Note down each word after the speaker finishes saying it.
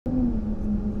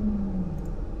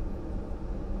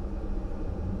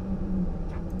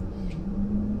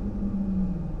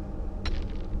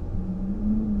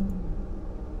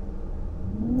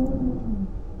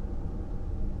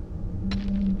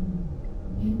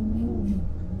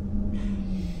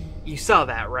You saw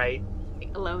that, right?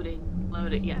 Loading.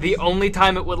 Loading, yes. The only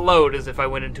time it would load is if I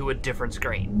went into a different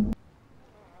screen.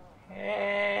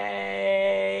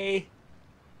 Hey!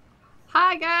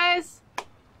 Hi, guys!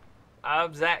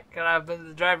 I'm Zach, and I'm in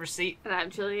the driver's seat. And I'm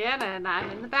Juliana, and I'm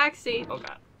in the back seat. Oh,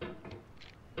 God.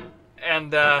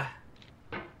 And,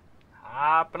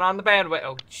 hopping on the bandwagon.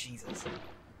 Oh, Jesus.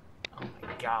 Oh, my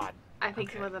God. I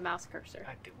think you want the mouse cursor.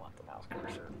 I do want the mouse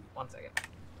cursor. 1 second.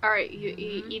 Alright, you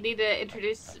need to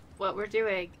introduce what we're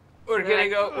doing. We're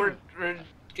getting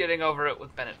over it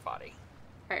with Bennett Foddy.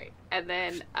 Alright, and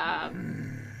then,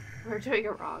 we're doing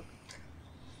it wrong.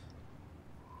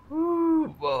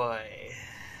 Ooh, boy.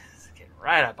 Let's get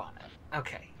right up on it.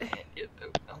 Okay. Okay.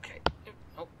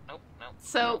 Nope.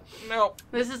 So, no.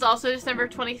 This is also December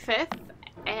 25th,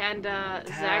 and,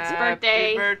 Zach's Happy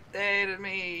birthday. birthday to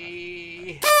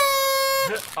me.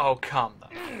 Oh, come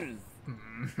on.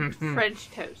 French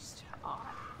toast. Oh.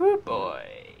 Ooh, boy.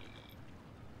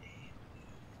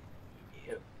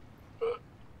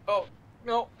 Oh,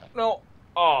 no.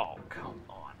 Oh, come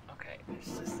on. Okay, there's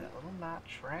just that little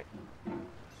notch, right?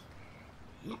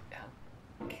 Yeah.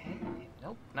 Okay.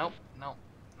 Nope.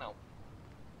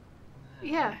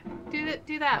 Yeah,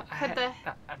 do that. Put the...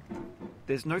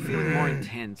 There's no feeling more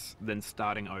intense than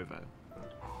starting over.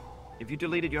 If you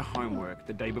deleted your homework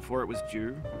the day before it was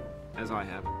due, as I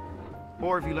have,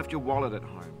 or if you left your wallet at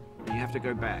home and you have to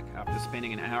go back after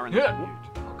spending an hour in the commute.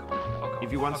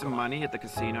 If you won some money at the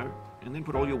casino and then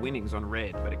put all your winnings on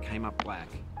red but it came up black.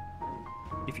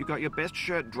 If you got your best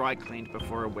shirt dry cleaned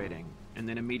before a wedding and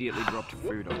then immediately dropped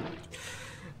food on it.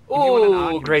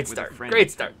 Oh, great start.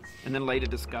 And then later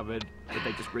discovered that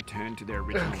they just returned to their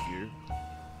original view.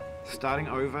 Starting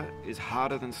over is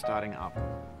harder than starting up.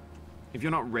 If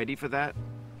you're not ready for that,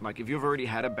 like if you've already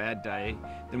had a bad day,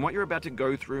 then what you're about to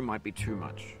go through might be too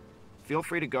much. Feel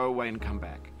free to go away and come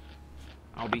back.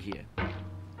 I'll be here.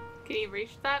 Can you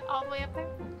reach that all the way up there?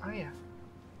 Oh, yeah.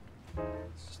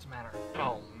 It's just a matter of...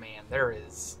 Oh, man, there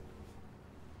is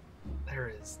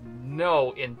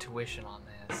no intuition on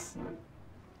this.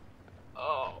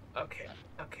 Oh, okay.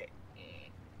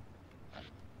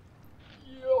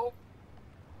 Yo.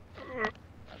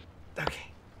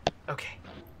 Okay.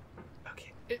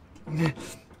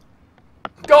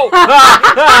 Go!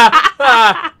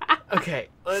 Okay,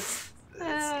 let's ease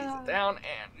it down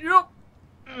and... Yup!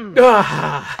 Okay,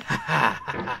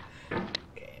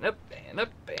 and up.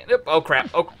 Oh, crap.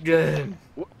 Oh, good.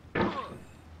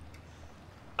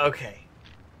 Okay.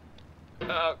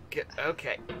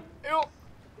 Yup.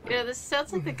 Yeah, this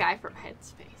sounds like the guy from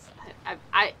Headspace.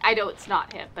 I know it's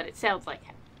not him, but it sounds like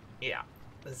him. Yeah,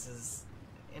 this is...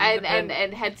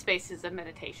 And Headspace is a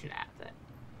meditation app that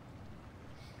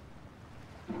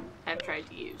I've tried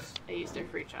to use. I used their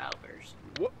free trial version.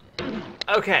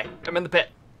 Okay, I'm in the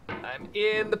pit.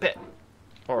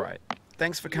 Alright,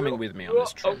 thanks for coming with me on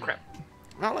this trip. Oh, crap.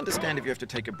 I'll understand if you have to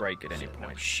take a break at any point.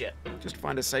 No shit. Just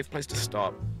find a safe place to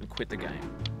stop and quit the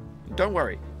game. Don't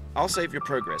worry, I'll save your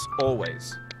progress,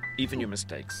 always. Even your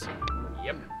mistakes.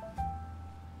 Yep.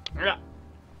 Yeah.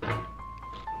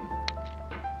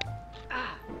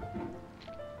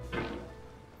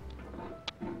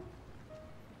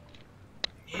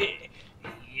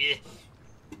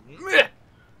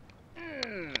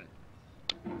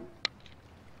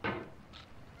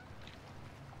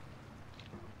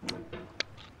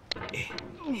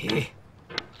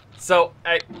 So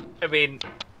I mean,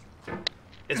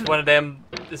 it's one of them.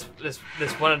 This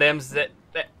one of them's that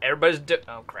everybody's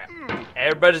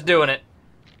everybody's doing it,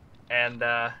 and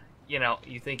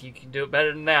you think you can do it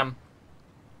better than them.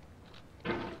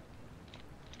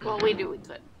 Well, we knew we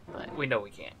could, but we know we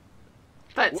can't.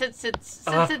 But since it's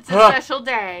a special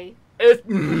day,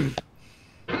 and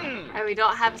we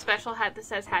don't have a special hat that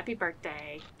says "Happy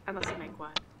Birthday," unless you make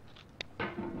one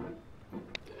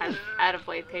out of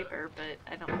white paper, but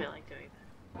I don't feel like doing that.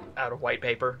 Out of white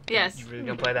paper? Yes. You really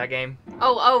gonna play that game?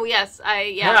 Oh yes,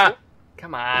 yeah.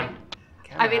 Come on.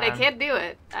 I mean, I can't do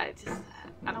it. I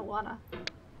don't wanna.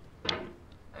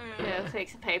 Take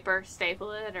some paper,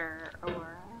 staple it, or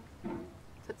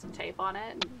put some tape on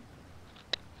it,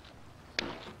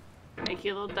 and make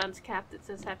you a little dunce cap that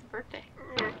says "Happy Birthday."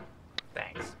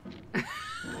 Thanks.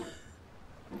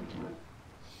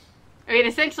 I mean,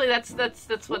 essentially, that's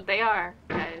what they are,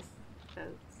 guys.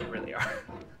 They really are.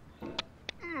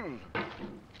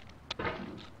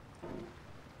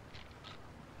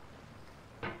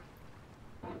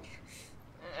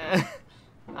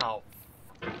 Oh.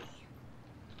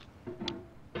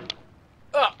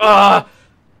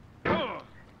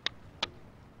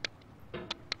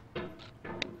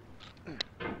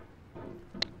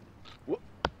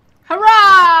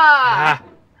 Hurrah!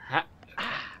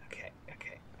 Okay.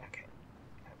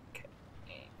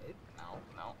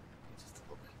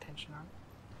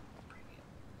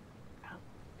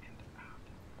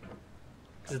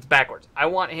 backwards. I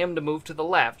want him to move to the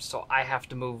left, so I have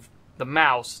to move the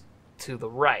mouse to the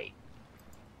right.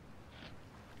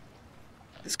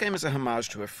 This game is a homage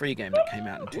to a free game that came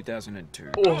out in 2002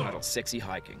 titled Sexy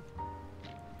Hiking.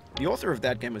 The author of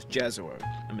that game was Jazuo,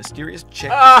 a mysterious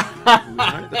Czech who was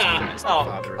known at the time as the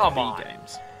father of B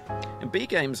games. And B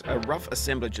games are rough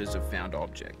assemblages of found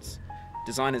objects.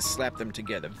 Designers slap them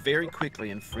together very quickly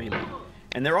and freely,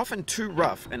 and they're often too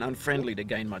rough and unfriendly to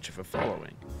gain much of a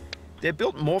following. They're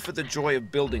built more for the joy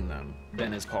of building them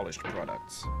than as polished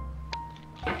products.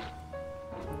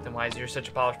 Then why is yours such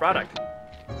a polished product?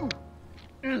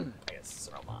 I guess it's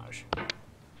an homage.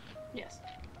 Yes.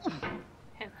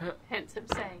 Hence him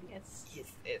saying it's...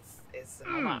 It's an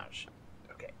homage.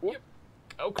 Okay. Yep.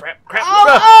 Oh, crap. Crap.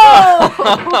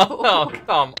 Oh! Oh,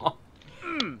 come on.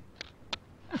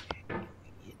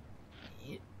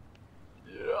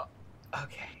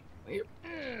 Okay.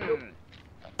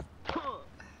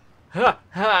 Ha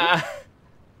ha.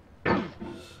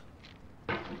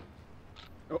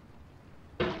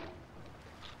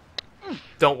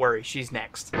 Don't worry, she's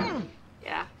next.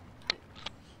 Yeah.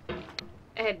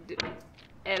 And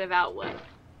about what?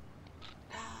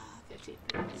 15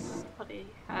 minutes. 20,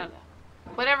 I don't know.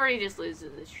 Whenever he just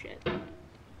loses this shit.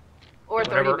 Or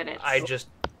 30 minutes. I just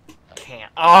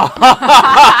can't. Oh.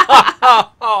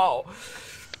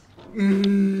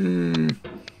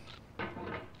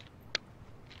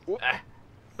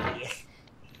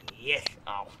 Yeah.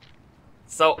 Oh.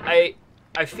 So I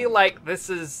feel like this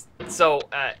is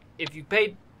if you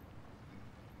paid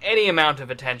any amount of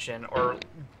attention or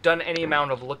done any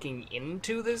amount of looking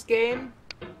into this game,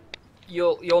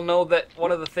 you'll know that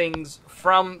one of the things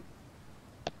from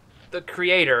the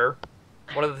creator,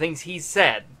 one of the things he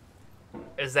said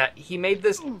is that he made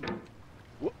this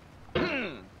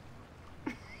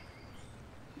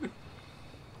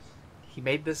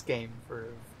game for a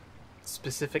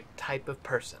specific type of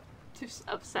person. Just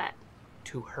upset.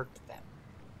 To hurt them.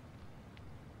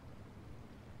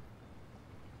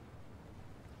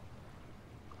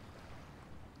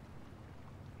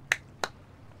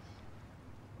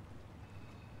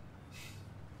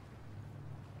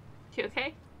 You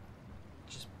okay?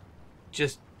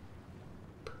 Just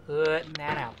putting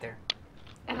that out there.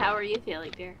 And how are you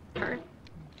feeling, dear? Hurt?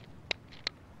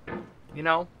 You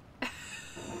know,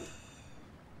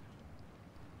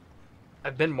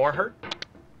 I've been more hurt.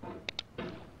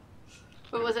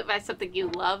 But was it by something you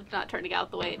loved not turning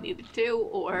out the way it needed to,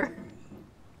 or?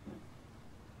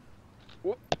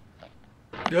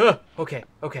 Okay.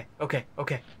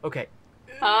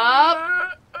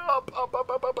 Up!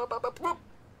 Up.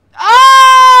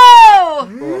 Oh! Oh,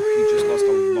 you just lost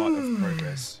a lot of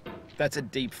progress. That's a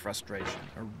deep frustration,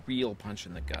 a real punch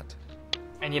in the gut.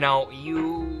 And you know,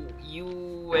 you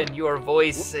and your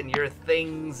voice and your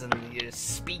things and your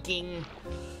speaking,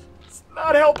 it's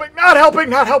not helping. Oh, come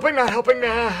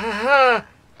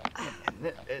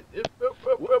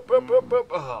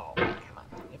on.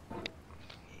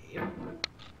 Yep.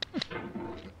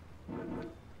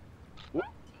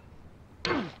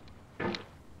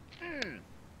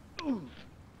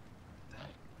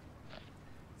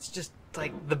 It's just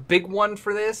like the big one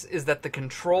for this is that the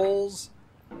controls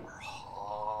are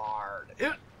hard.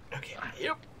 Okay.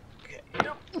 Yep. Okay.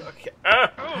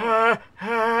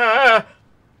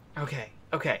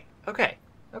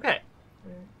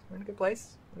 We're in a good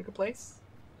place.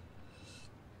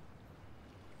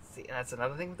 See, and that's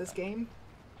another thing with this game.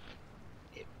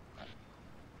 It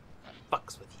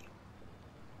fucks with you.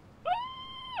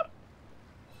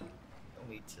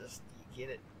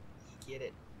 You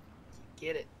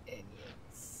get it, and you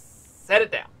set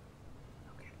it down.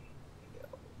 Okay, here we go.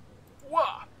 Whoa!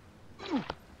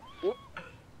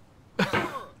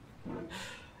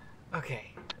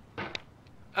 Okay,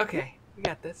 we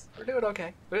got this. We're doing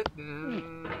okay.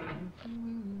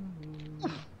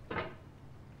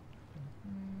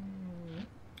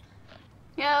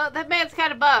 Yeah, that man's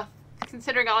kind of buff,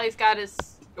 considering all he's got is...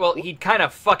 Well, he'd kind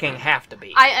of fucking have to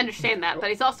be. I understand that, but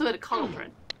he's also in a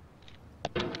cauldron.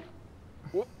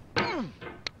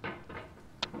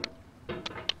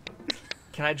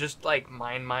 Can I just, like,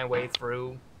 mine my way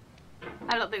through?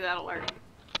 I don't think that'll work.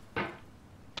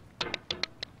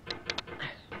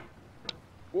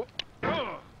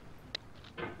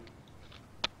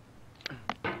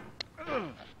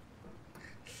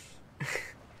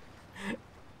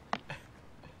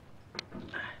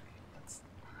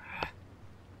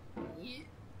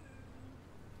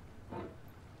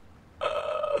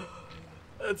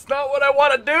 That's not what I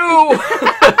want to do!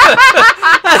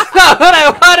 That's not what I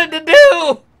wanted to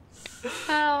do!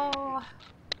 Oh.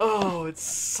 Oh, it's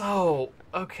so...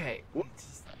 Okay.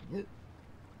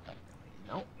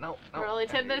 No, no, no. We're only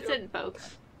 10 minutes in,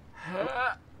 folks.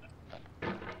 Yeah.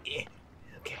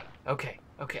 Okay, okay,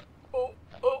 okay. Oh,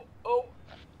 oh, oh.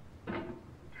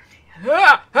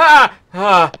 Ah, ah,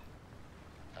 ah.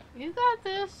 You got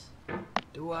this.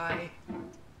 Do I?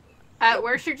 At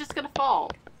worst, you're just gonna fall.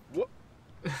 What?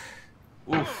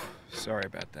 Oof. Sorry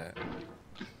about that.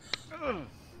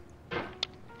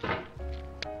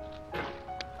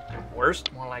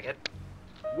 Worst? More like it.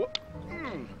 What?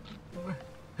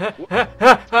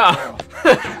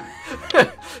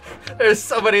 There's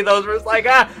so many of those where it's like,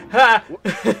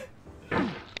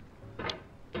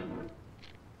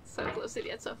 So close and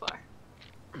yet so far.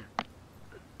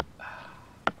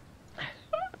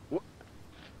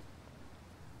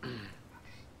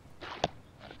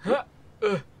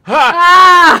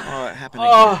 Ah! Oh, it happened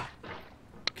again.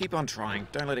 Keep on trying.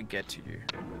 Don't let it get to you.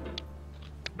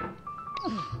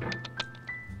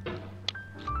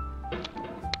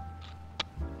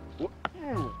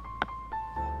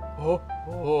 Oh,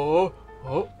 oh,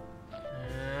 oh.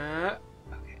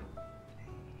 Okay.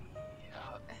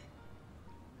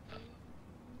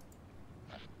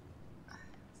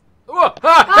 Oh,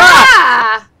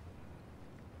 Ah!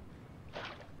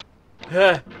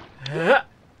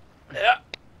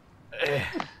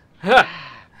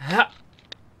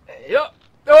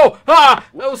 Oh, ah!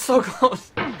 That was so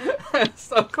close.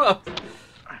 So close.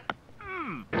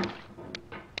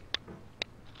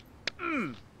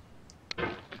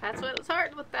 That's what it's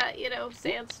hard with that, you know,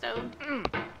 sandstone.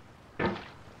 I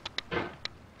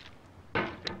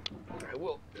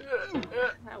will.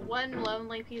 That one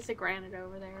lonely piece of granite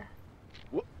over there.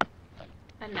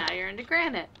 And now you're into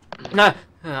granite. No.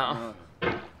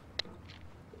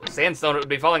 Sandstone would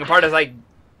be falling apart as I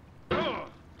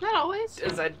Not always.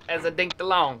 as I dinked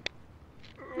along.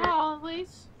 Not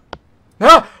always.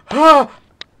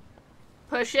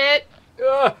 Push it.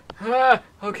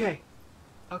 Okay.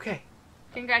 Okay.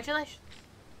 Congratulations.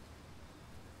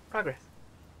 Progress.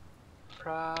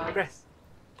 Progress.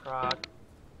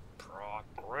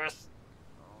 Progress.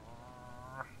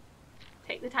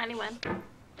 Take the tiny one.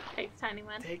 Take the tiny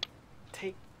one. Take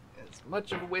as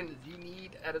much of a win as you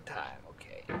need at a time.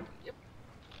 Okay. Yep.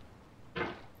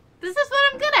 This is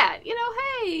what I'm good at. You know,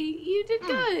 hey, you did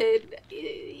good.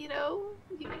 You know,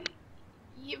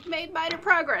 you've made minor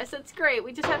progress. That's great.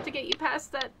 We just have to get you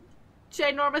past that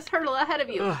ginormous hurdle ahead of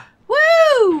you.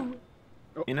 Woo!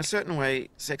 In a certain way,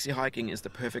 sexy hiking is the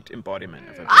perfect embodiment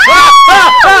of a entirely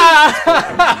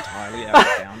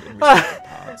outbound in respective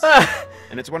paths.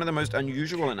 And it's one of the most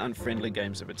unusual and unfriendly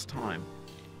games of its time.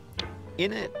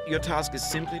 In it, your task is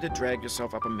simply to drag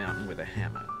yourself up a mountain with a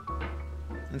hammer.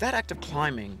 And that act of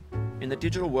climbing, in the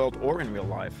digital world or in real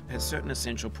life, has certain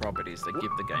essential properties that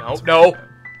give the game its No. flavor.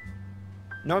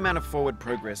 No amount of forward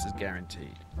progress is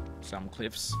guaranteed. Some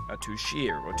cliffs are too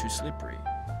sheer or too slippery.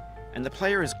 And the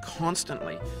player is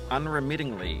constantly,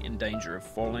 unremittingly in danger of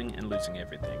falling and losing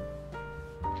everything.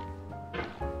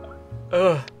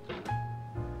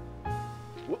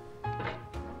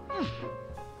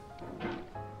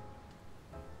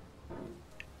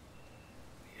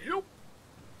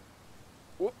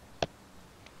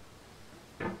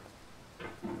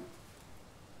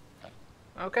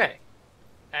 Okay.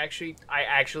 I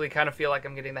actually kind of feel like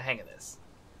I'm getting the hang of this.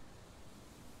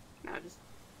 No, just...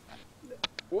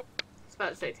 I was about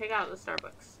to say, take out the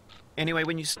Starbucks. Anyway,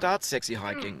 when you start sexy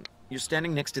hiking, you're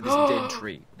standing next to this dead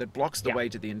tree that blocks the way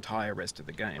to the entire rest of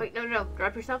the game. Wait, no.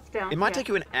 Drop yourself down. It might take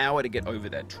you an hour to get over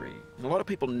that tree, and a lot of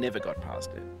people never got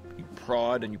past it. You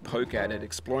prod and you poke at it,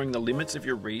 exploring the limits of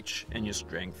your reach and your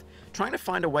strength, trying to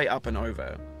find a way up and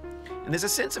over. And there's a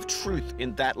sense of truth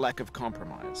in that lack of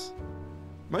compromise.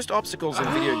 Most obstacles in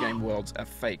video game worlds are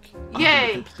fake. You can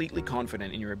be completely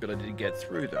confident in your ability to get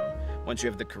through them once you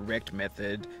have the correct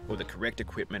method or the correct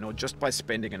equipment or just by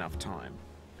spending enough time.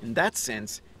 In that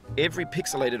sense, every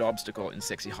pixelated obstacle in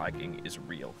sexy hiking is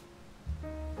real.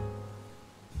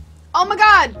 Oh my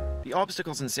god! The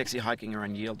obstacles in sexy hiking are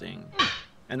unyielding,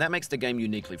 and that makes the game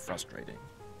uniquely frustrating.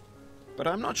 But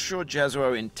I'm not sure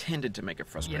Jazuo intended to make a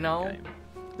frustrating game.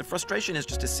 The frustration is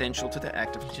just essential to the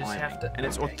act of climbing, and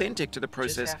it's authentic to the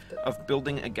process of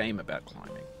building a game about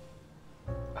climbing.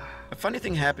 A funny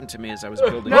thing happened to me as I was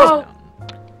building this mountain.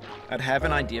 I'd have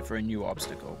an idea for a new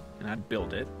obstacle, and I'd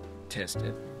build it, test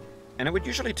it, and it would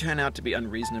usually turn out to be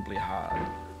unreasonably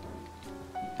hard.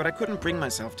 But I couldn't bring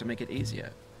myself to make it easier.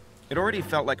 It already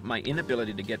felt like my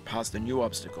inability to get past the new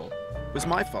obstacle was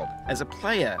my fault as a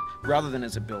player rather than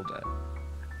as a builder.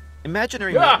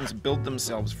 Imaginary mountains build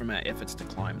themselves from our efforts to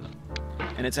climb them,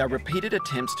 and it's our repeated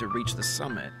attempts to reach the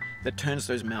summit that turns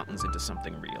those mountains into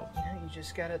something real. You know, you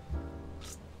just gotta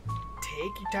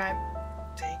take your time,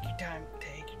 take your time,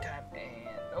 take your time. And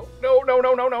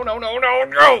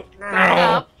no. Back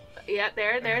up. Yeah,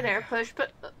 there. Push,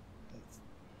 put.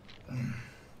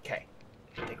 Okay.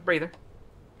 Take a breather.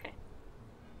 Okay.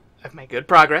 I've made good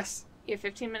progress. You're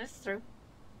 15 minutes through.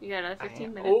 You got another 15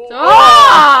 am. minutes. Oh.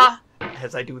 Ah!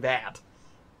 As I do that.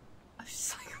 I'm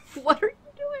just like, what are you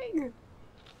doing?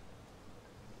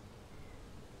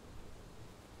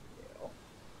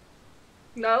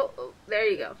 No. Oh, there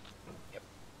you go.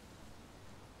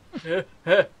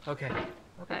 Okay.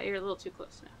 Okay, you're a little too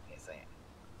close now. Yes, I am.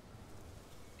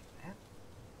 Do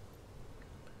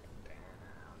that.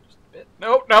 Down just a bit.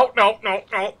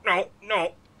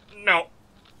 No.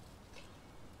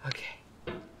 Okay.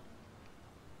 Just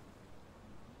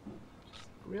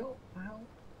real well.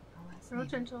 Real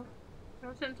gentle.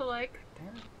 Real gentle like.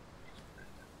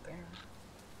 There.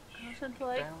 Real gentle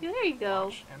like. Down. There you go.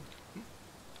 Wash and-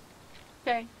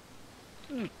 Okay.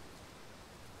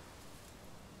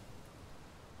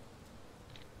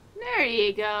 There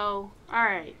you go.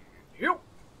 Alright. Yep.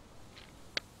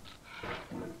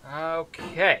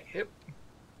 Okay. Yep.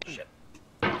 Shit.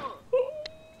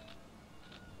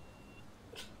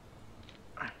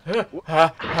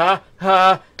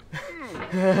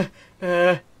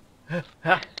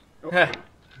 Okay.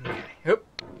 Yep.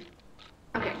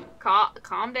 Okay.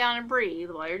 Calm down and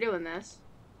breathe while you're doing this.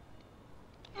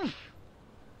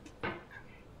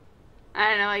 I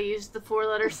don't know, I used the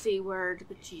 4-letter C word,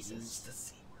 but Jesus. Use the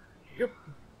C word.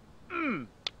 Yep.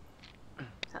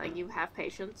 So you have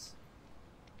patience.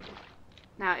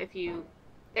 Now if you...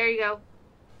 There you go.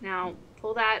 Now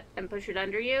pull that and push it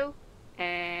under you.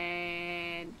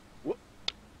 And...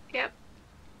 Yep.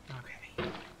 Okay.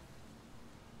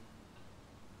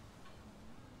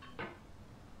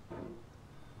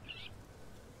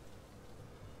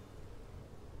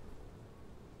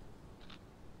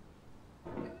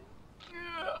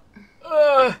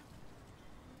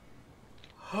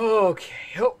 Okay. Oh.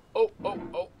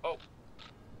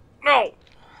 No!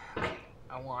 Okay.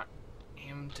 I want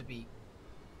him to be...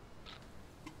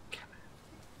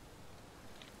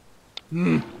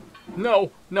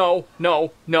 No. No.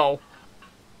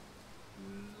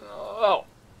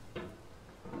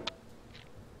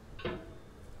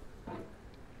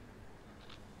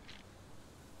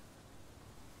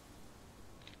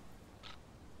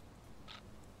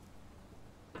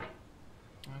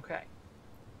 Okay.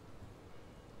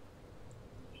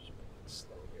 Just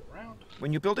slowly around.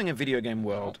 When you're building a video game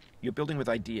world, you're building with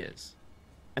ideas.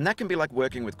 And that can be like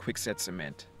working with quickset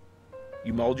cement.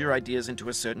 You mold your ideas into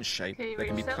a certain shape Can you that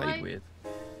can be reach that played light? with.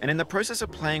 And in the process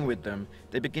of playing with them,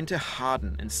 they begin to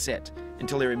harden and set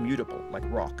until they're immutable, like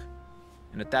rock.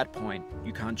 And at that point,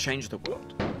 you can't change the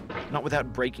world. Not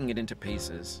without breaking it into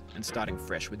pieces and starting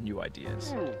fresh with new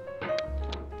ideas.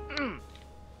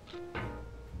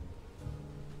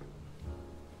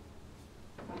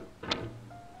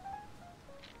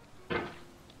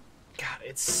 God,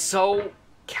 it's so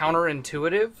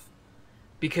counterintuitive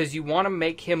because you want to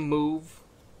make him move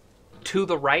to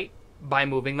the right by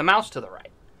moving the mouse to the right.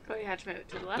 Oh, you have to move it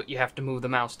to the left? But you have to move the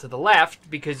mouse to the left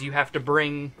because you have to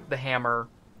bring the hammer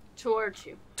Towards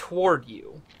you. toward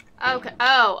you. Okay.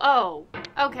 Oh.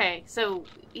 Okay. So,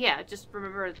 yeah, just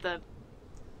remember the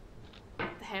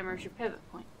hammer's your pivot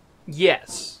point.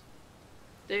 Yes.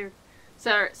 There.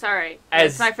 Sorry.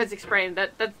 As- That's my physics brain.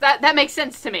 That makes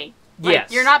sense to me. Like,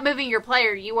 Yes. You're not moving your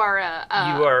player. You are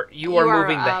You are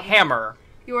moving the hammer.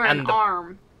 You are and an the-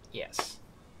 arm. Yes.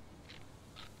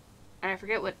 And I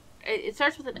forget what it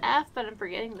starts with an F, but I'm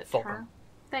forgetting the Fulcrum. term.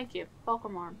 Thank you,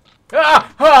 fulcrum arm.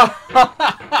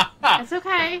 Ah! It's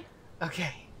okay.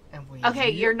 Okay. And we Okay,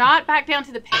 you're not back down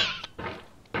to the pit.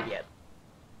 yet.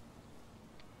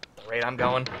 The rate I'm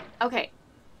going. Okay.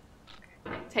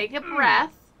 Take a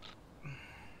breath.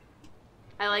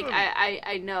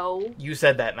 I know. You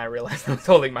said that, and I realized I was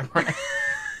holding my breath.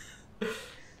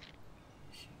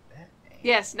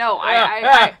 Yes, no,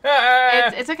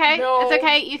 it's okay. No. It's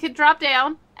okay. You can drop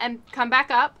down and come back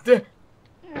up.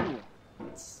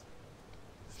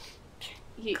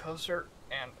 Closer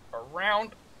and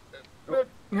around.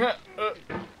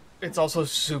 It's also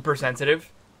super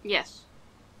sensitive. Yes.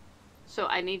 So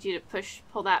I need you to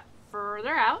pull that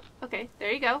further out. Okay,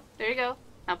 there you go.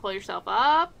 Now pull yourself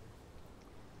up.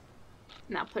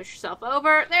 Now push yourself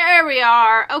over. There we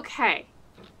are. Okay.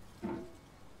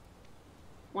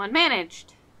 One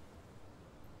managed.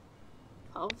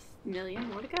 12 million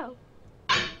more to go.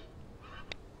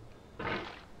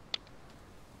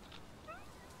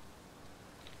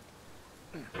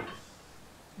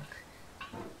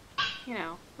 You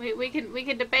know, we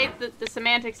can debate the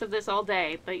semantics of this all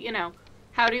day, but you know,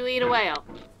 how do you eat a whale?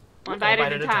 One bite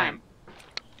at a time.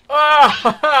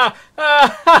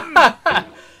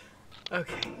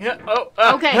 Okay. Yeah. Oh.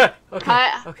 Okay.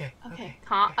 Okay. Okay. Okay.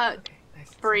 Calm. Nice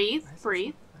and Breathe. slow, nice and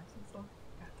Breathe. slow, nice and slow.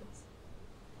 Got this.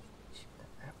 Shoot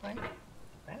that way.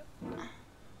 That.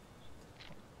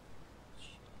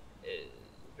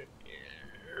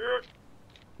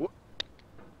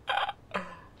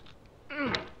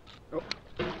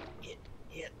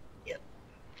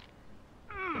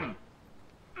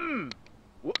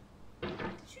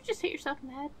 Did you just hit yourself in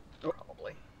the head?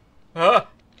 Probably. No!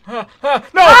 No!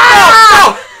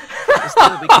 This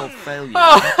will be called failure. You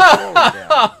have to fall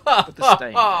down. Put the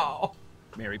stain down. No!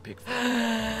 Mary Pickford.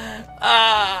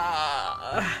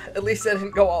 At least I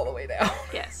didn't go all the way down.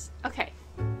 Yes. Okay.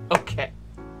 Okay.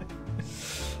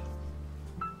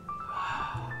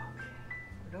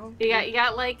 You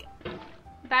got like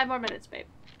 5 more minutes, babe.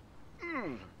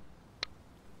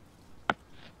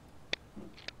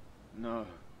 No.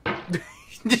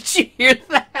 Did you hear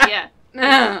that?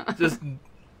 Yeah. Just.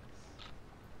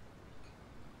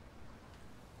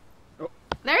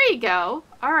 There you go.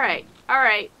 All right. All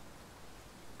right.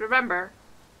 Remember,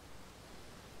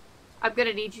 I'm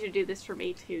gonna need you to do this for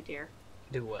me too, dear.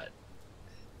 Do what?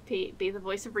 Be the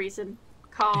voice of reason.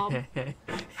 Calm.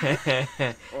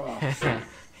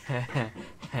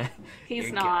 He's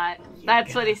You're not.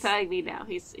 That's what he's telling me now.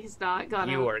 He's not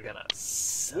gonna. You are gonna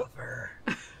suffer.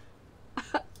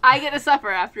 I get to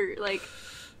suffer after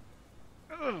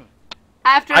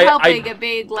helping and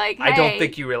being like, hey. I don't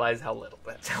think you realize how little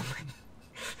that's helping.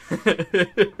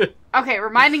 Okay,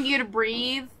 reminding you to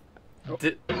breathe.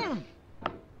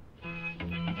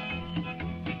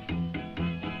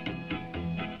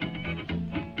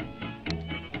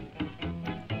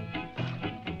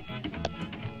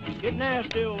 Get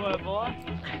nasty, old boy.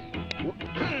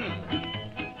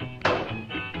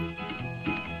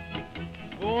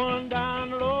 Going down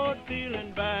the road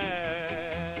feeling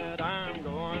bad. I'm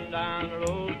going down the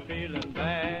road feeling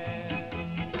bad.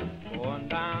 Going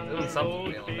down the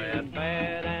road feeling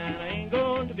bad, and I ain't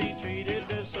going to be treated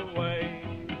this way.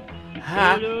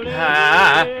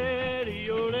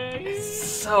 It's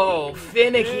so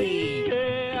finicky.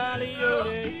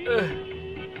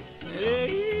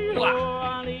 Wow.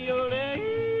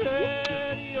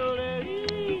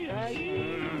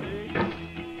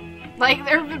 Like,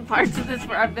 there have been parts of this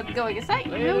where I've been going, is that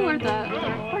you or the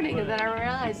recording? And then I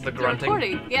realized The it's grunting?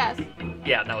 recording. Yes.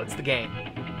 Yeah, no, it's the game.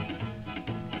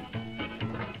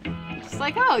 Just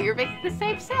like, oh, you're making the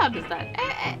same sound as that.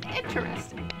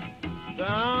 Interesting.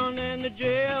 Down in the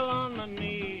jail on my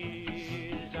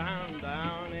knees. I'm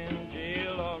down in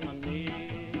jail on my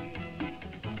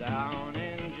knees. Down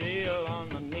in jail on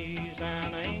my knees,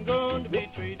 and I ain't going to be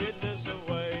treated this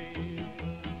way.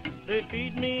 They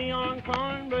feed me on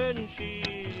cornbread and cheese.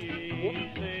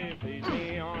 They feed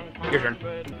me on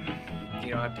cornbread and cheese. You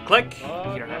don't have to click.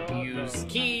 You don't have to use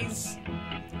keys.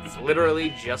 It's literally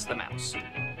just the mouse.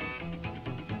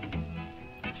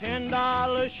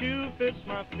 $10 shoe fits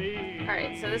my feet.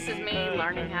 Alright, so this is me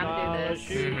learning how to do this.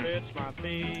 Shoe fits my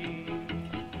feet.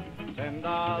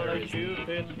 $10 shoe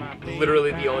fits my feet.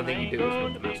 Literally the only thing you do is Going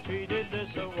with to the be mouse. treated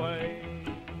this way.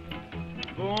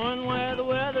 Going where the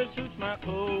weather suits my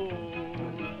clothes.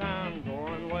 I'm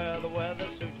going where the weather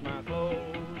suits my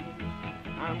clothes.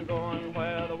 I'm going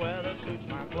where the weather suits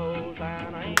my clothes,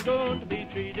 and I ain't going to be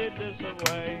treated this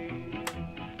way.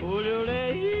 Ole,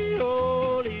 ole, ole,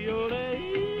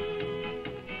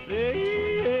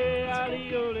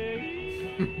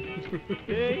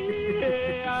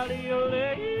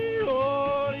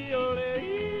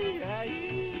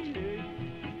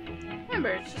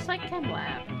 Remember, it's just like Chem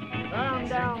Lab. Turn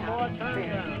down, boy, turn Very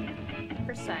down.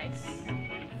 precise,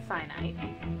 finite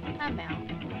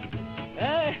amount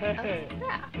Hey, of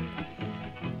crap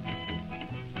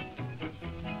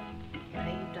that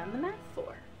you've done the math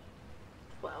for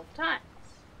 12 times.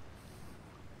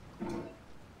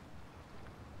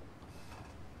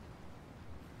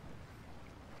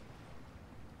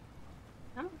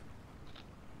 Oh.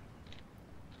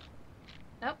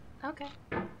 Nope. Okay.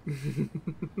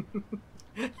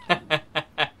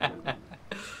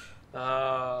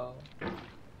 Oh.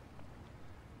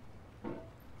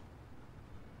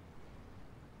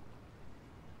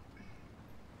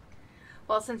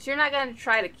 Well, since you're not going to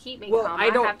try to keep me Well, calm, I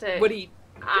don't. have to. What do you?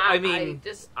 I mean,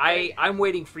 just I'm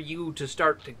waiting for you to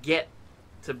start to get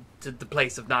to the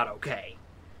place of not okay.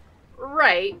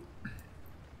 right.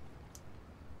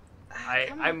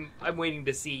 I'm waiting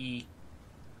to see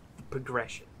the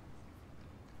progression.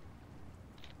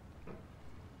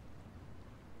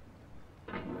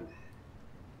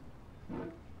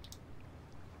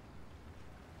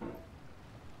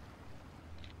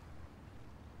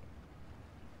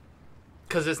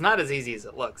 Because it's not as easy as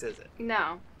it looks, is it?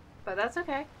 No, but that's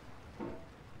okay.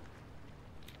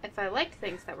 If I liked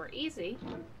things that were easy,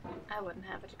 I wouldn't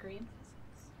have a degree in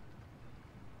physics.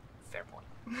 Fair point.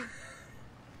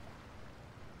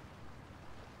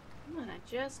 Come on, I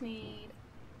just need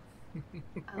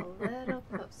a little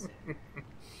closer.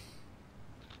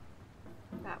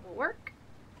 That will work.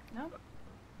 Nope.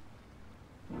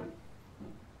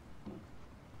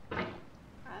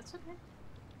 That's okay.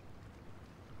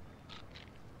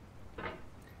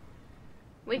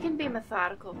 We can be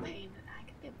methodical pain, and I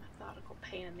can be a methodical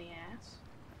pain in the ass.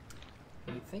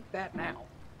 You think that now?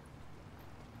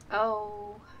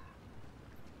 Oh.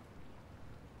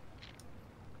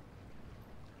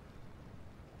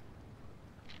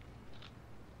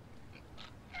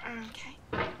 Okay.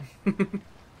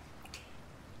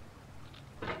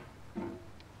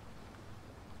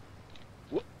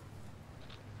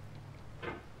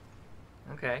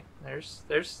 Okay, there's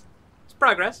it's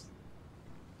progress.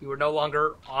 You were no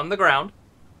longer on the ground,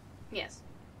 Yes.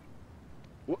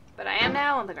 But I am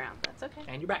now on the ground. That's okay.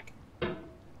 and you're back.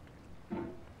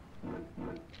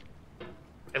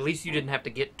 At least you didn't have to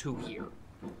get to here.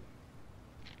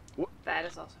 That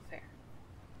is also fair.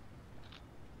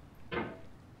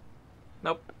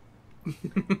 Nope.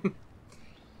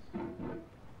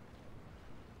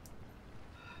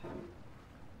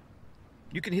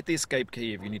 You can hit the escape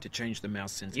key if you need to change the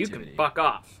mouse You sensitivity. can fuck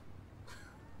off.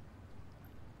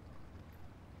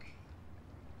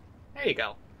 There you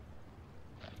go.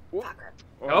 Fucker.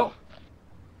 Oh.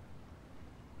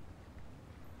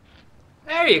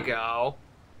 There you go.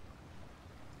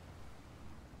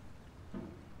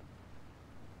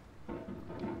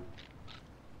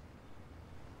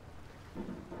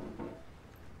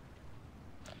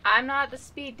 I'm not the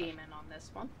speed demon on this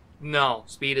one. No,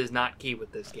 speed is not key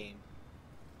with this game.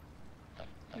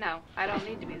 No, I don't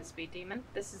need to be the speed demon.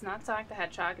 This is not Sonic the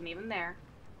Hedgehog, and even there,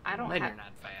 I don't Then have... you're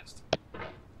not fast.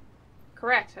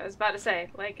 Correct. I was about to say,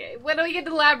 like, when we get to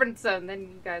the Labyrinth Zone, then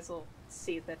you guys will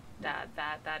see that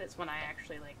that is when I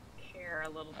actually, like, care a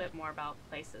little bit more about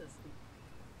places.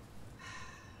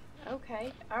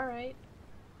 Okay, alright.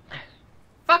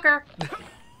 Fucker!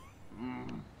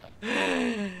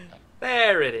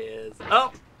 There it is.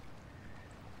 Oh.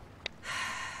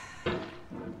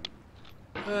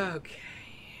 Okay.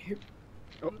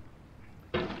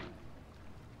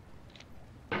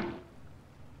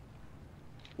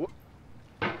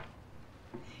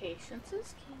 Patience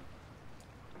is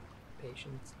key.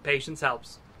 Patience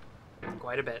helps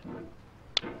quite a bit.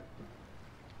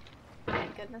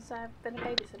 Thank goodness I've been a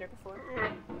babysitter before.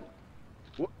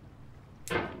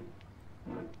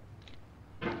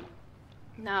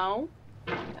 No,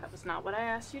 that was not what I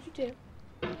asked you to do.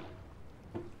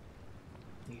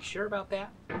 You sure about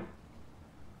that?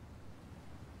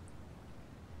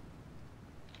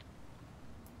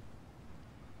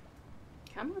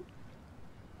 Come on.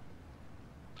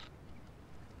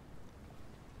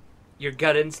 Your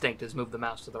gut instinct is move the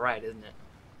mouse to the right, isn't it?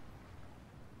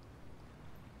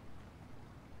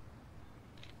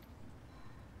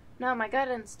 No, my gut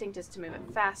instinct is to move it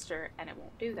faster, and it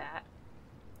won't do that.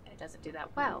 And it doesn't do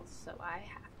that well, so I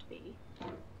have to be...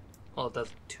 Well, it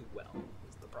doesn't too well,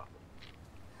 is the problem.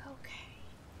 Okay.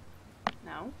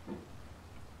 No.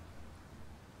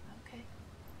 Okay.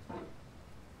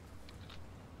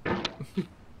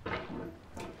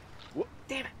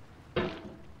 Damn it.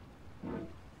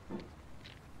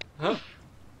 Huh?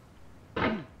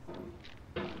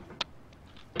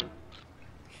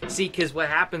 See, because what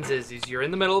happens is you're in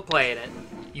the middle of playing it,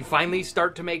 you finally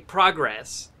start to make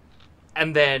progress,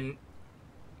 and then,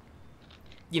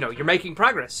 you're making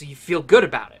progress, so you feel good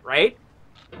about it, right?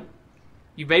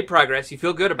 You made progress, you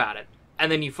feel good about it,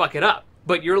 and then you fuck it up.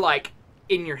 But you're like,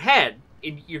 in your head,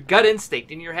 in your gut instinct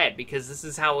in your head, because this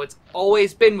is how it's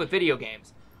always been with video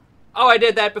games. Oh, I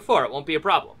did that before, it won't be a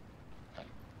problem.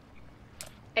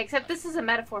 Except this is a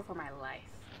metaphor for my life.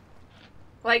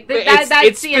 Like, It's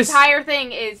that's the entire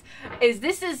thing is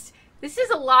this is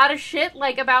a lot of shit,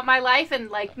 like, about my life, and,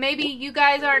 like, maybe you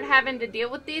guys aren't having to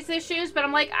deal with these issues, but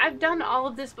I'm like, I've done all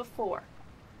of this before.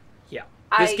 Yeah.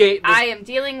 I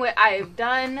have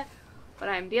done what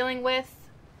I'm dealing with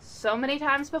so many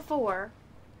times before.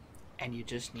 And you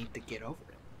just need to get over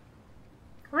it.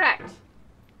 Correct.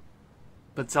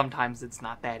 But sometimes it's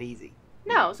not that easy.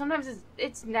 No, sometimes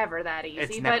it's never that easy,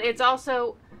 It's never but it's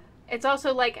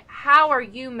also like, how are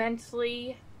you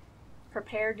mentally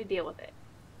prepared to deal with it?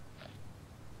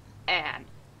 And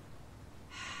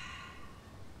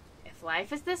if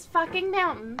life is this fucking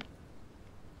mountain,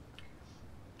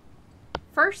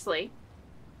 firstly,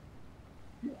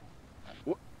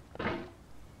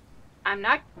 I'm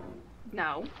not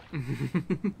No.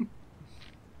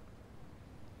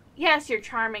 Yes, you're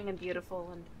charming and beautiful,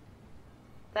 and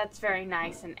that's very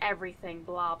nice and everything,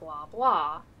 blah, blah,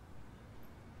 blah.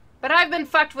 But I've been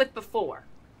fucked with before.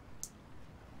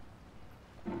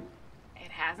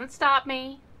 It hasn't stopped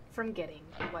me from getting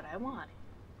what I wanted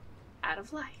out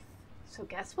of life. So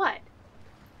guess what?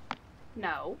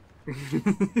 No.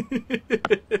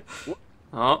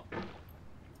 Oh.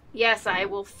 Yes, I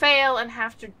will fail and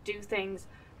have to do things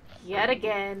yet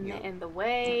again in the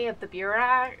way of the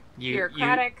bureaucratic.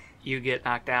 You get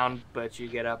knocked down, but you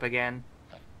get up again.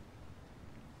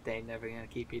 They ain't never gonna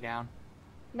keep you down.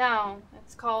 No,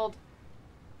 it's called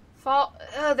fall.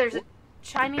 There's a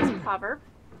Chinese proverb.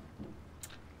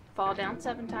 Fall down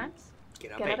 7 times.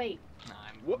 Get up Get 8. up 8.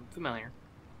 I'm familiar.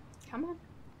 Come on.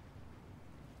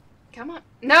 Come on.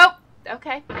 Nope.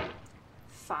 Okay.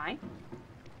 Fine.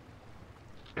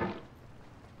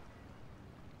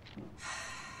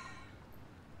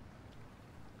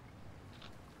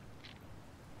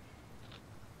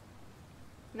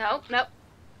 Nope. Nope.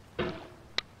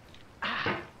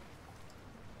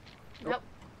 Nope.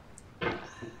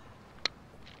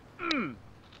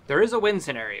 There is a win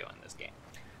scenario in this game.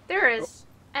 There is.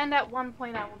 And at one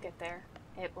point I will get there.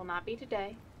 It will not be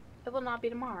today. It will not be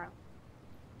tomorrow.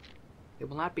 It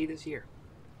will not be this year.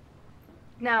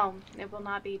 No, it will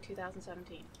not be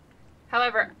 2017.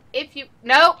 However, if you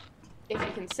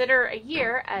consider a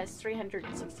year as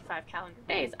 365 calendar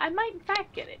days, I might in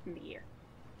fact get it in the year.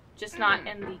 Just not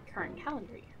in the current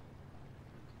calendar year.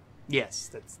 Yes,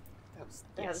 that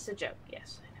was a joke.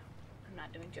 Yes, I know. I'm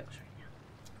not doing jokes right now.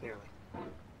 clearly.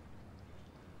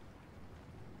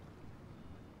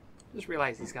 Just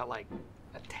realized he's got like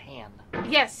a tan.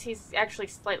 Yes, he's actually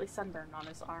slightly sunburned on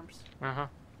his arms. Uh-huh.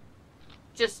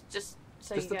 Just so Just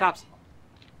you the go. tops.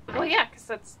 Well, yeah, because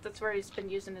that's where he's been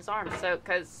using his arms. So,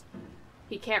 because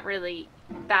he can't really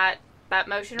that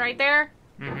motion right there.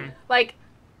 Mm-hmm. Like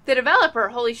the developer,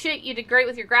 holy shit, you did great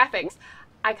with your graphics.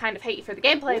 I kind of hate you for the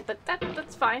gameplay, but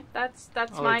that's fine. That's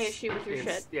my issue with your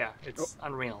shit. Yeah, it's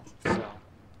Unreal, so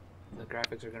the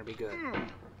graphics are gonna be good.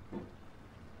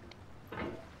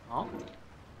 Oh,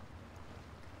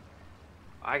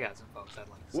 I got some folks I'd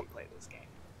like to see play this game.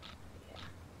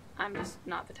 I'm just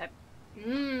not the type.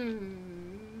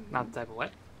 Not the type of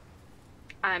what?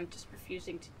 I'm just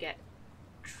refusing to get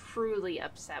truly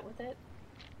upset with it.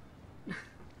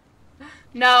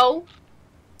 No.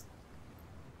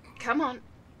 Come on.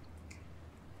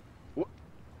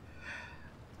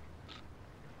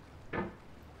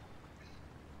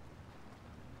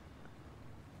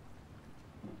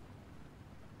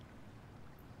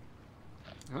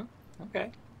 Huh?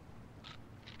 Okay.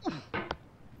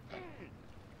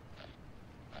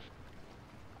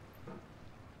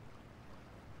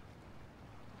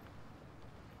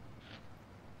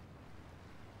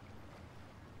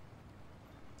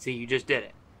 See, you just did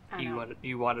it. I know.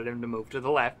 You wanted him to move to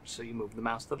the left, so you moved the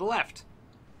mouse to the left.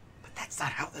 But that's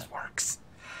not how this works.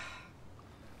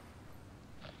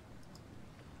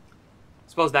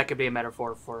 Suppose that could be a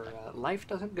metaphor for life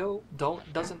doesn't go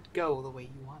the way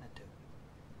you want it to.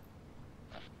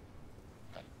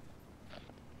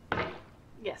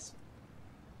 Yes.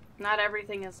 Not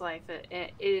everything is life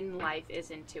in life is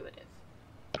intuitive.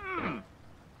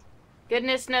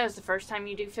 Goodness knows the first time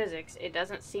you do physics, it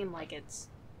doesn't seem like it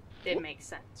makes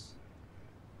sense.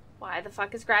 Why the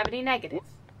fuck is gravity negative?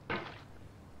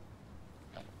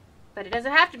 But it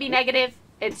doesn't have to be negative.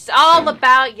 It's all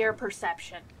about your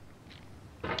perception.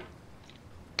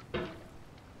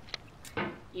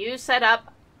 You set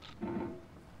up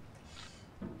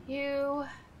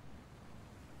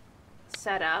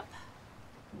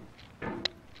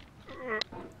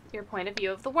your point of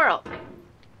view of the world.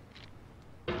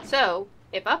 So,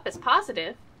 if up is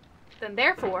positive, then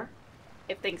therefore,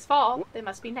 if things fall, they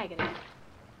must be negative.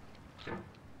 They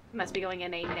must be going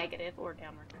in a negative or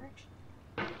downward direction.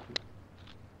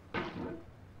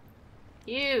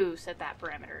 You set that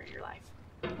parameter in your life.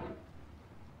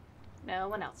 No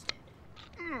one else did.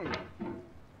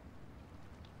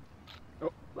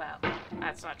 Well,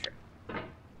 that's not true.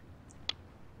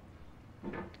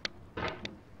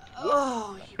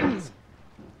 Oh, you guys.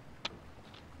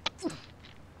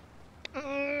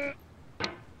 We're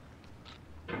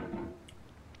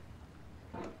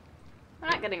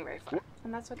not getting very far,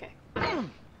 and that's okay.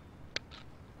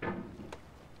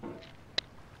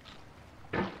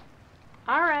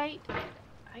 Alright,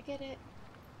 I get it.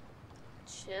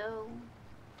 Chill.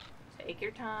 Take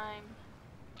your time.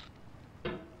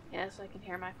 Yes, I can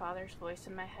hear my father's voice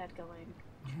in my head going,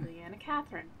 Juliana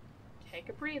Catherine, take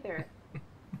a breather.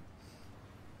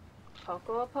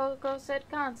 Poco a poco said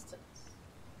Constance.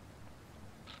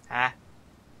 Ah.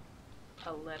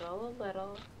 A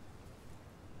little.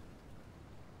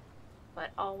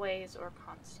 But always or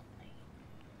constantly.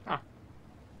 Huh.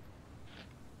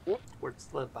 Words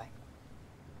to live by.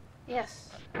 Yes,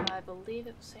 I believe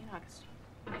it was St. Augustine.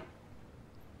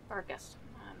 Or Augustine.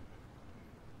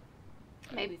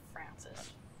 Maybe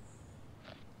Francis.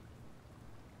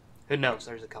 Who knows?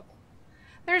 There's a couple.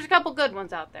 There's a couple good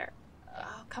ones out there.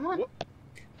 Come on.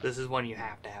 This is one you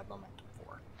have to have momentum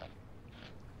for.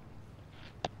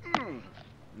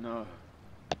 No.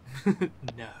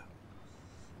 No.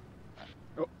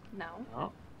 No.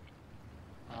 Oh.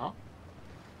 Oh.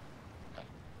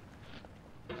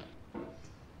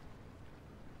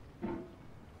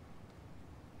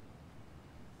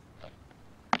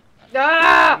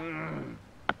 Ah!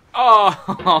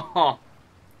 Oh.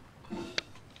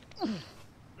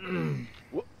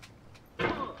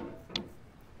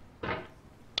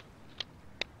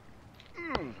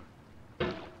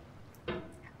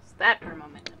 How's that for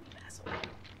momentum, you asshole?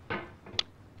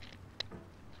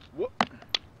 What?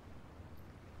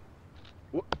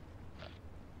 What?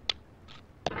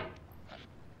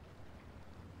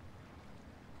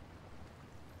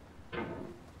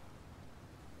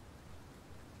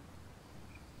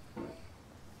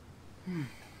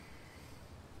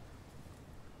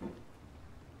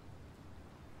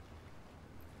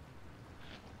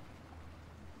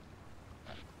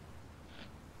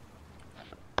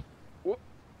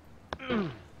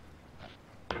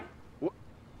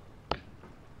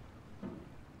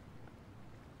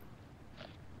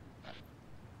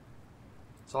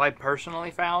 So I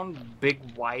personally found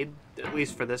big wide, at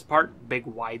least for this part, big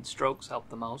wide strokes help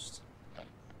the most.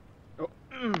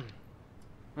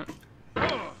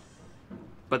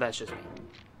 But that's just me.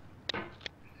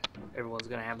 Everyone's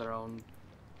gonna have their own.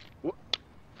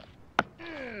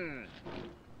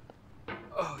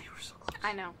 Oh, you were so close.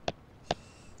 I know.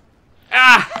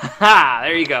 Ah!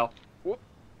 There you go.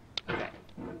 Okay.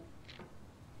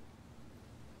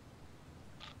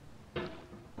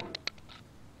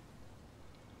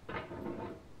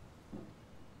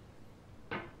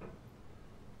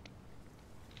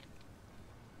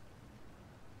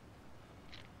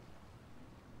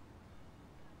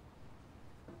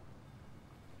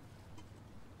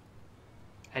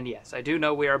 And yes, I do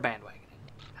know we are bandwagoning.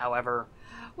 However,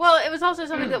 Well, it was also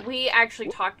something that we actually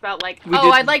talked about, like, We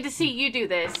did- I'd like to see you do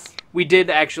this. we did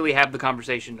actually have the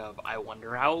conversation of, I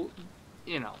wonder how,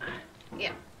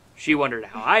 Yeah. she wondered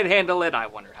how I'd handle it, I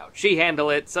wondered how she'd handle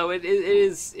it, so it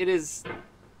is,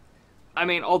 I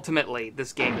mean, ultimately,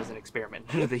 this game is an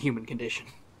experiment into the human condition.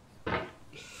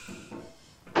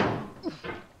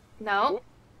 No.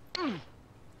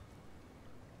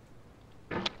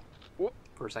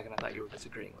 For a second, I thought you were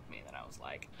disagreeing with me, and then I was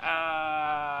like,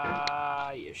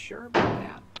 you sure about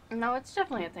that? No, it's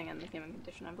definitely a thing in the human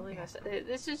condition, I believe.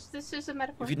 This is a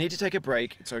metaphor. If you need to take a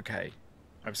break, it's okay.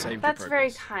 I've saved That's your very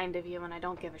progress. kind of you, and I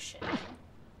don't give a shit.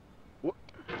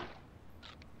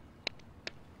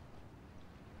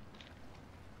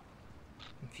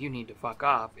 If you need to fuck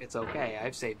off, it's okay.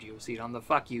 I've saved you a seat on the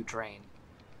fuck you train.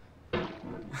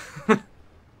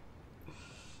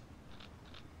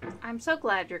 I'm so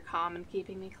glad you're calm and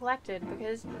keeping me collected,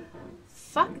 because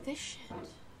fuck this shit.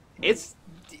 It's...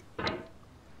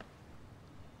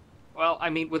 Well, I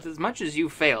mean, with as much as you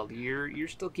failed, you're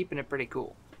still keeping it pretty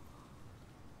cool.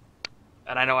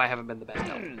 And I know I haven't been the best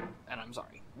help, and I'm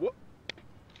sorry.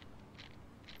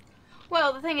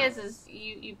 Well, the thing is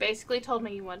you basically told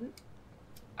me you wouldn't.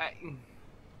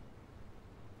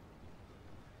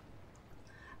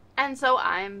 And so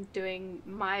I'm doing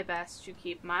my best to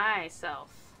keep myself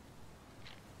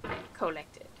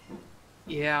collected.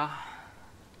 Yeah.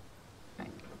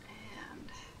 And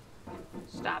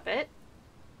stop it.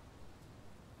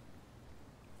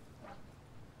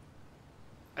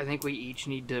 I think we each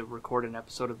need to record an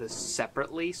episode of this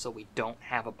separately so we don't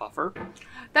have a buffer.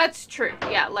 That's true.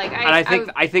 Yeah, like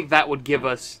And I think that would give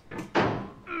us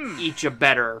each a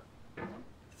better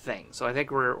thing. So I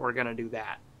think we're gonna do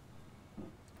that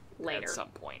later. at some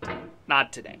point.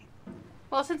 Not today.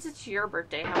 Well, since it's your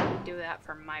birthday, how would we do that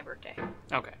for my birthday?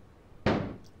 Okay.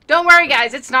 Don't worry,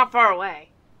 guys. It's not far away.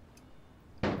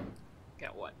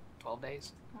 Got what? 12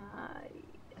 days?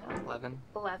 11?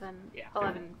 11. Yeah.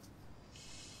 11.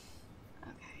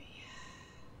 Okay.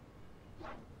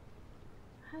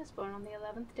 I was born on the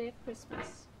 11th day of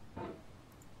Christmas.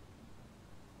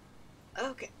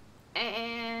 Okay.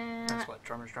 And... That's what,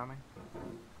 drummer's drumming?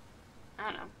 I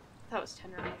don't know. That was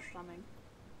tender strumming.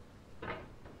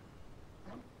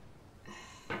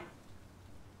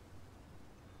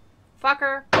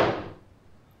 Fucker.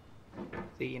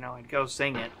 See, you know, I'd go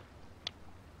sing it,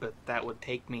 but that would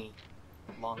take me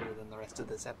longer than the rest of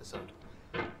this episode.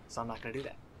 So I'm not going to do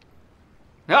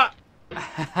that.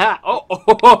 Ah!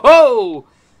 Oh!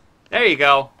 There you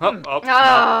go. No.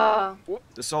 Oh.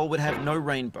 The soul would have no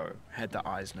rainbow had the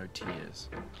eyes no tears.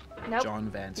 Nope. John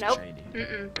Vance Nope. Cheney.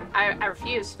 Mm-mm. I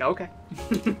refuse. Okay.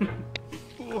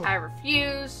 I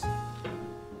refuse.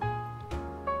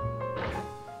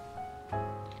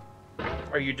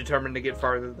 Are you determined to get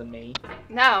farther than me?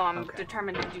 No, I'm Okay.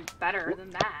 determined to do better than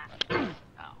that.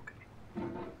 Oh,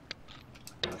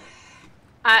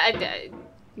 okay.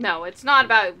 No, it's not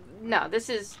about. No, this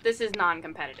is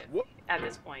non-competitive at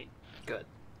this point. Good.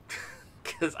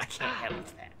 Because I can't handle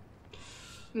that.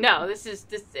 No, this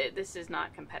is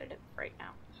not competitive right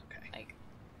now. Okay. Like,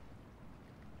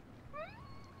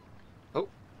 Oh.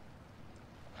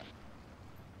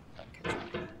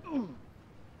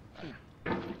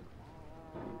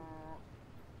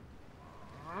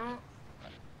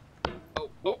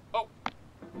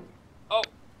 Oh.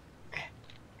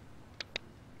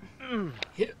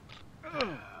 Hit.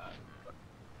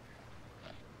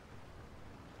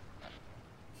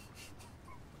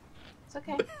 it's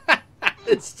okay.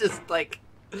 It's just like.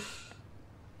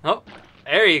 Oh,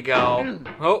 there you go.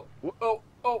 Oh.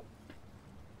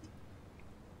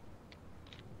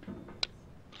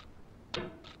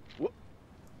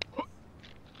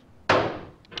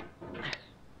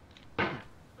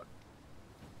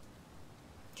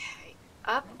 Okay.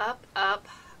 Up,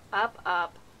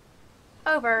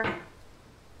 over.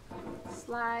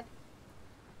 Slide.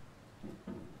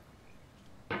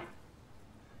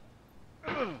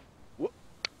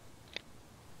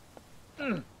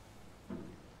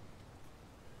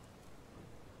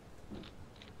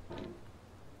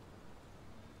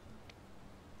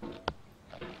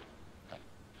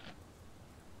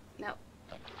 No.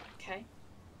 Okay.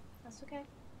 That's okay.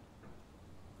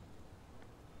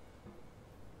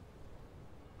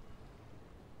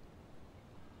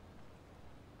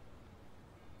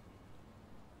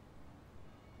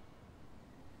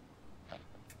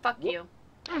 Fuck you.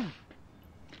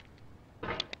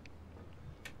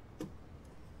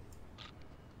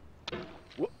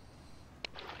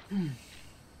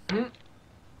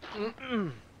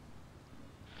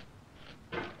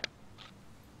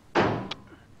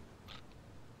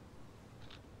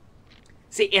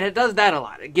 See, and it does that a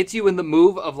lot. It gets you in the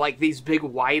move of like these big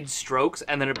wide strokes,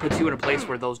 and then it puts you in a place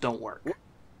where those don't work.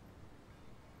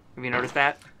 Have you noticed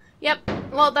that? Yep.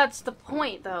 Well, that's the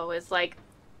point, though, is like,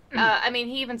 I mean,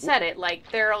 he even said it,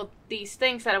 like, there are these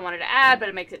things that I wanted to add, but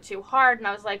it makes it too hard, and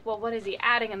I was like, well, what is he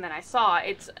adding? And then I saw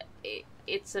it's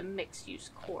a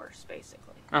mixed-use course,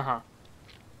 basically. Uh-huh.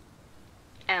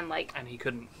 And, like... And he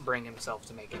couldn't bring himself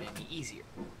to make it any easier.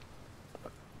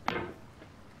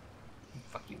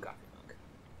 Fuck you, coffee mug.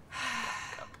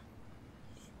 Cup.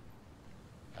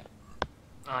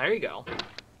 Oh, there you go.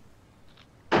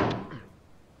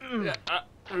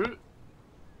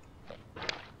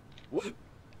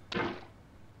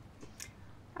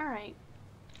 Alright.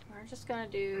 We're just gonna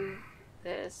do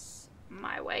this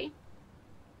my way.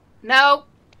 No!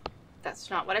 That's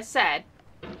not what I said.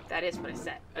 That is what I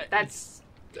said. But that's...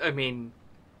 I mean...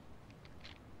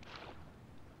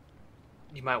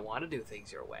 You might want to do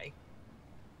things your way.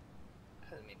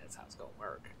 I mean, that's how it's gonna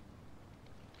work.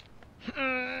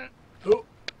 Oh.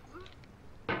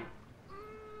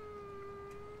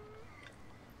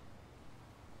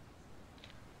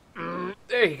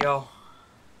 There you go.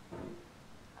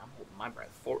 I'm holding my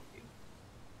breath for you.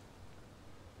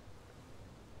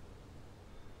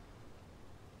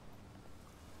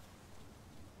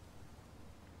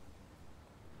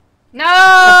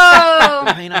 No!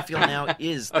 The pain I feel now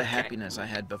is the Okay. happiness I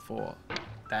had before.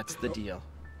 That's the deal.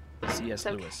 C.S.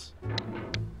 Okay. Lewis.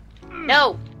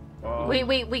 No!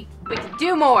 We can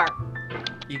do more!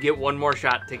 You get one more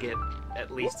shot to get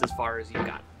at least as far as you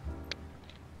got.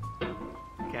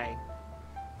 Okay.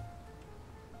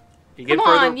 If you get Come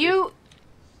further, on, you...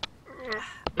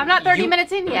 I'm not 30 You-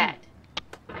 minutes in yet.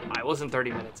 I wasn't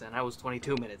 30 minutes in. I was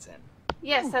 22 minutes in.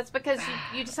 Yes, that's because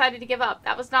you decided to give up.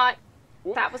 That was not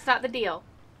the deal.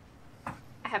 I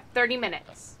have 30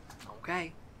 minutes,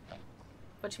 Okay.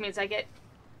 which means I get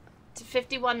to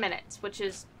 51 minutes, which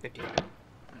is 55.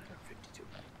 52.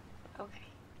 okay.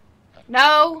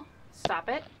 No, stop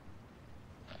it.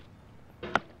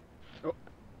 Oh.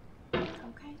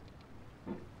 Okay.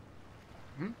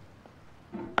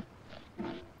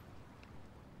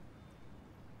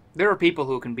 There are people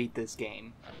who can beat this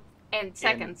game And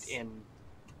seconds. in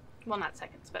Well, not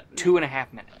seconds, but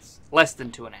 2.5 minutes. Less than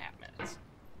 2.5 minutes.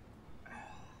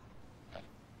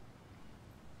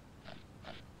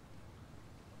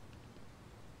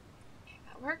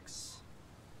 that works.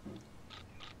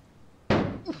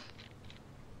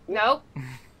 Nope.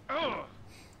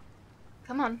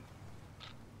 come on.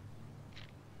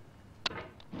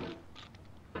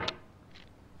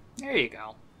 There you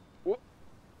go. Whoop.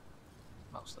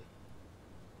 Mostly.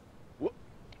 Whoop.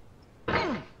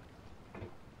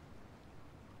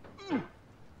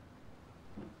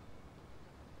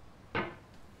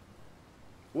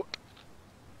 Whoop.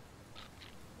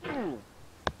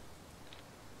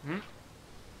 Hmm?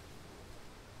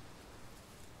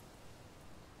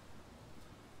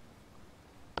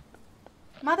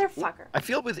 Motherfucker. I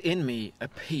feel within me a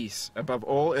peace above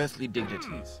all earthly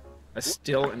dignities, a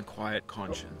still and quiet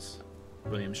conscience.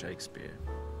 William Shakespeare.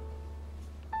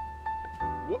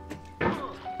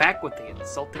 Back with the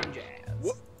insulting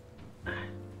jazz.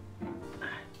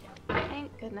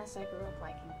 Thank goodness I grew up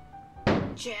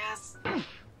liking jazz.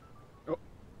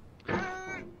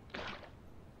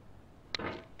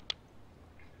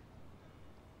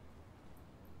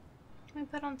 Can we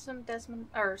put on some Desmond,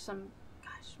 or some,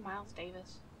 gosh, Miles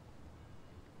Davis?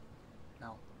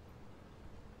 No.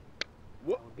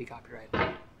 What? That would be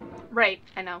copyrighted. Right,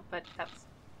 I know, but that's...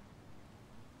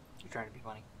 You're trying to be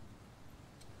funny.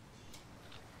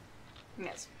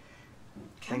 Yes.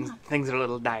 Come on. Things are a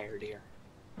little dire, dear.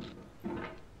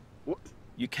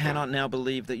 You cannot now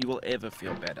believe that you will ever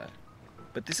feel better.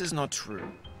 But this is not true.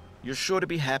 You're sure to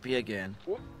be happy again.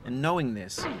 And knowing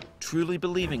this, truly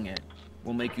believing it,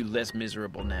 will make you less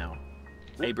miserable now.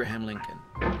 Abraham Lincoln.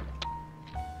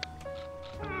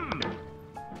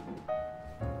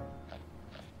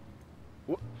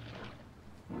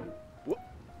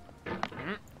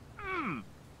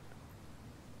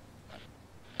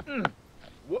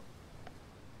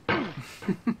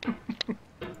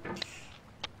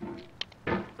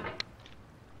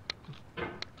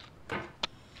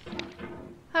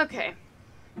 Okay.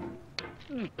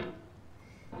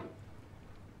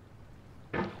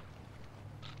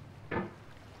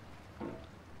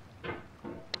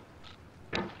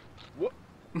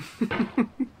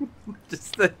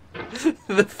 Just the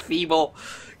feeble,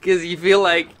 because you feel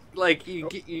like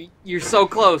you're so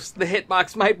close. The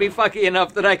hitbox might be fucky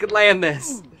enough that I could land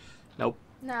this. Nope.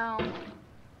 No.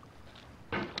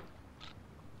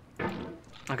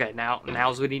 Okay,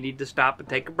 now's when you need to stop and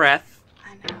take a breath.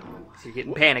 I know. So you're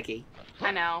getting panicky.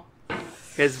 I know.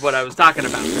 Because what I was talking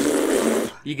about.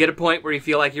 You get a point where you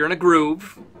feel like you're in a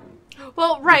groove.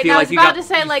 Well, right, feel I like was you about got- to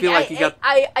say, you like, feel like you got-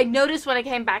 I noticed when I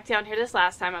came back down here this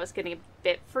last time, I was getting a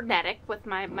bit frenetic with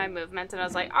my movement, and I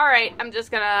was like, all right, I'm just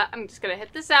gonna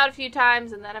hit this out a few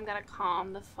times, and then I'm gonna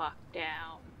calm the fuck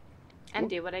down and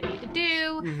do what I need to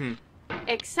do. Mm-hmm.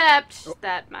 Except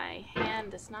that my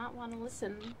hand does not want to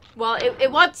listen. Well,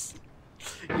 it wants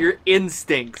Your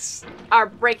instincts are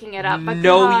breaking it up, but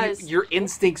your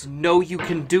instincts know you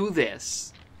can do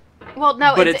this. well,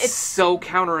 no, But it's so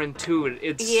counterintuitive.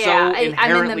 It's so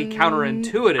inherently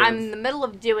counterintuitive. I'm in the middle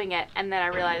of doing it, and then I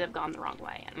realize I've gone the wrong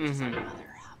way, and I'm just like, Mhm.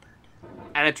 Mother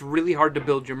Hubbard. And it's really hard to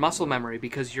build your muscle memory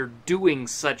because you're doing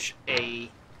such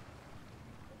a...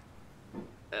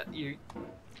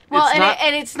 Well, it's not-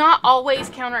 and it's not always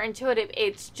counterintuitive.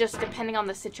 It's just depending on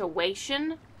the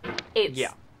situation. It's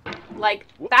Yeah. like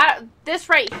that. This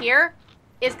right here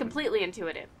is completely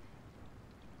intuitive,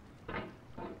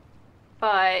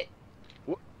 but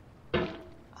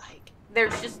like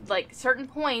there's just like certain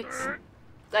points.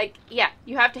 Like yeah,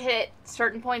 you have to hit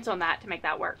certain points on that to make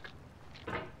that work.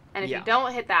 And if Yeah. you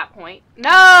don't hit that point,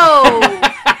 no.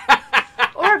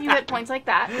 Or if you hit points like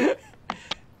that.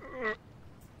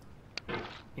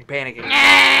 You're panicking. You're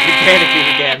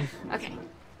panicking again. Okay.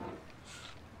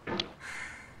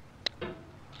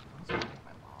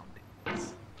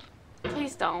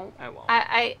 Please don't. I won't.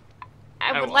 I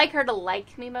would won't. like her to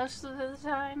like me most of the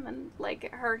time, and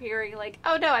like her hearing like,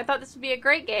 oh no, I thought this would be a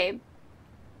great game.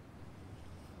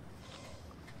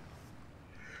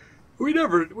 We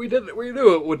knew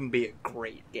it wouldn't be a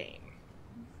great game.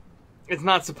 It's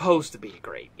not supposed to be a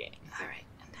great game. All right,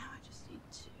 and now I just need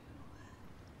to.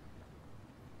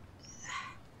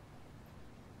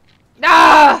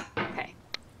 Ah! Okay.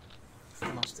 It's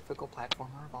the most difficult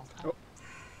platformer of all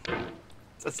time.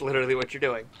 That's literally what you're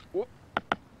doing.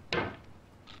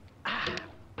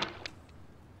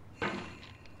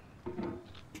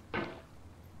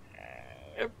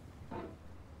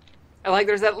 And like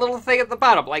there's that little thing at the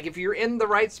bottom. Like if you're in the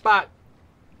right spot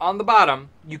on the bottom,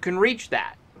 you can reach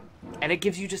that. And it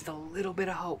gives you just a little bit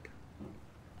of hope.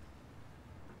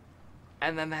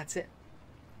 And then that's it.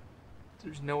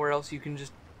 There's nowhere else you can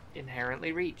just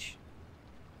inherently reach.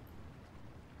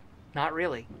 Not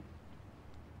really.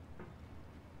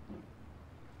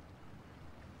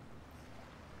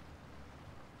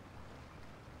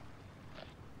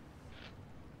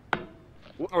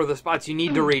 or the spots you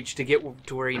need to reach to get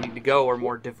to where you need to go are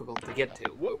more difficult to get to.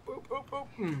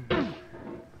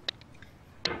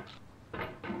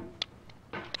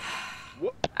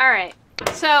 Alright,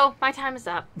 so my time is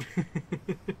up.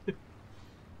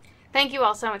 Thank you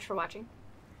all so much for watching.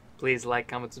 Please like,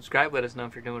 comment, subscribe. Let us know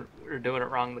if you're doing it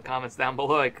wrong in the comments down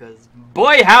below, because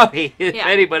boy howdy, if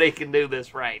anybody can do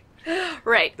this right.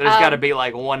 Right. There's got to be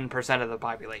like 1% of the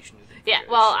population who can Yeah,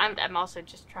 figure well, this shit. I'm also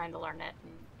just trying to learn it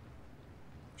and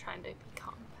trying to be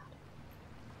calm about it.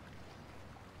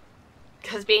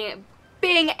 Because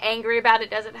being angry about it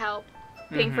doesn't help.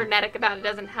 Being frenetic about it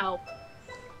doesn't help.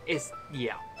 It's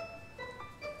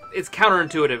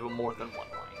counterintuitive in more than one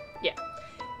way. Yeah.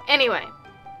 Anyway,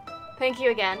 thank you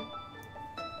again.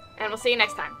 And we'll see you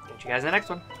next time. Catch you guys in the next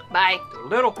one. Bye.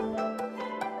 Little.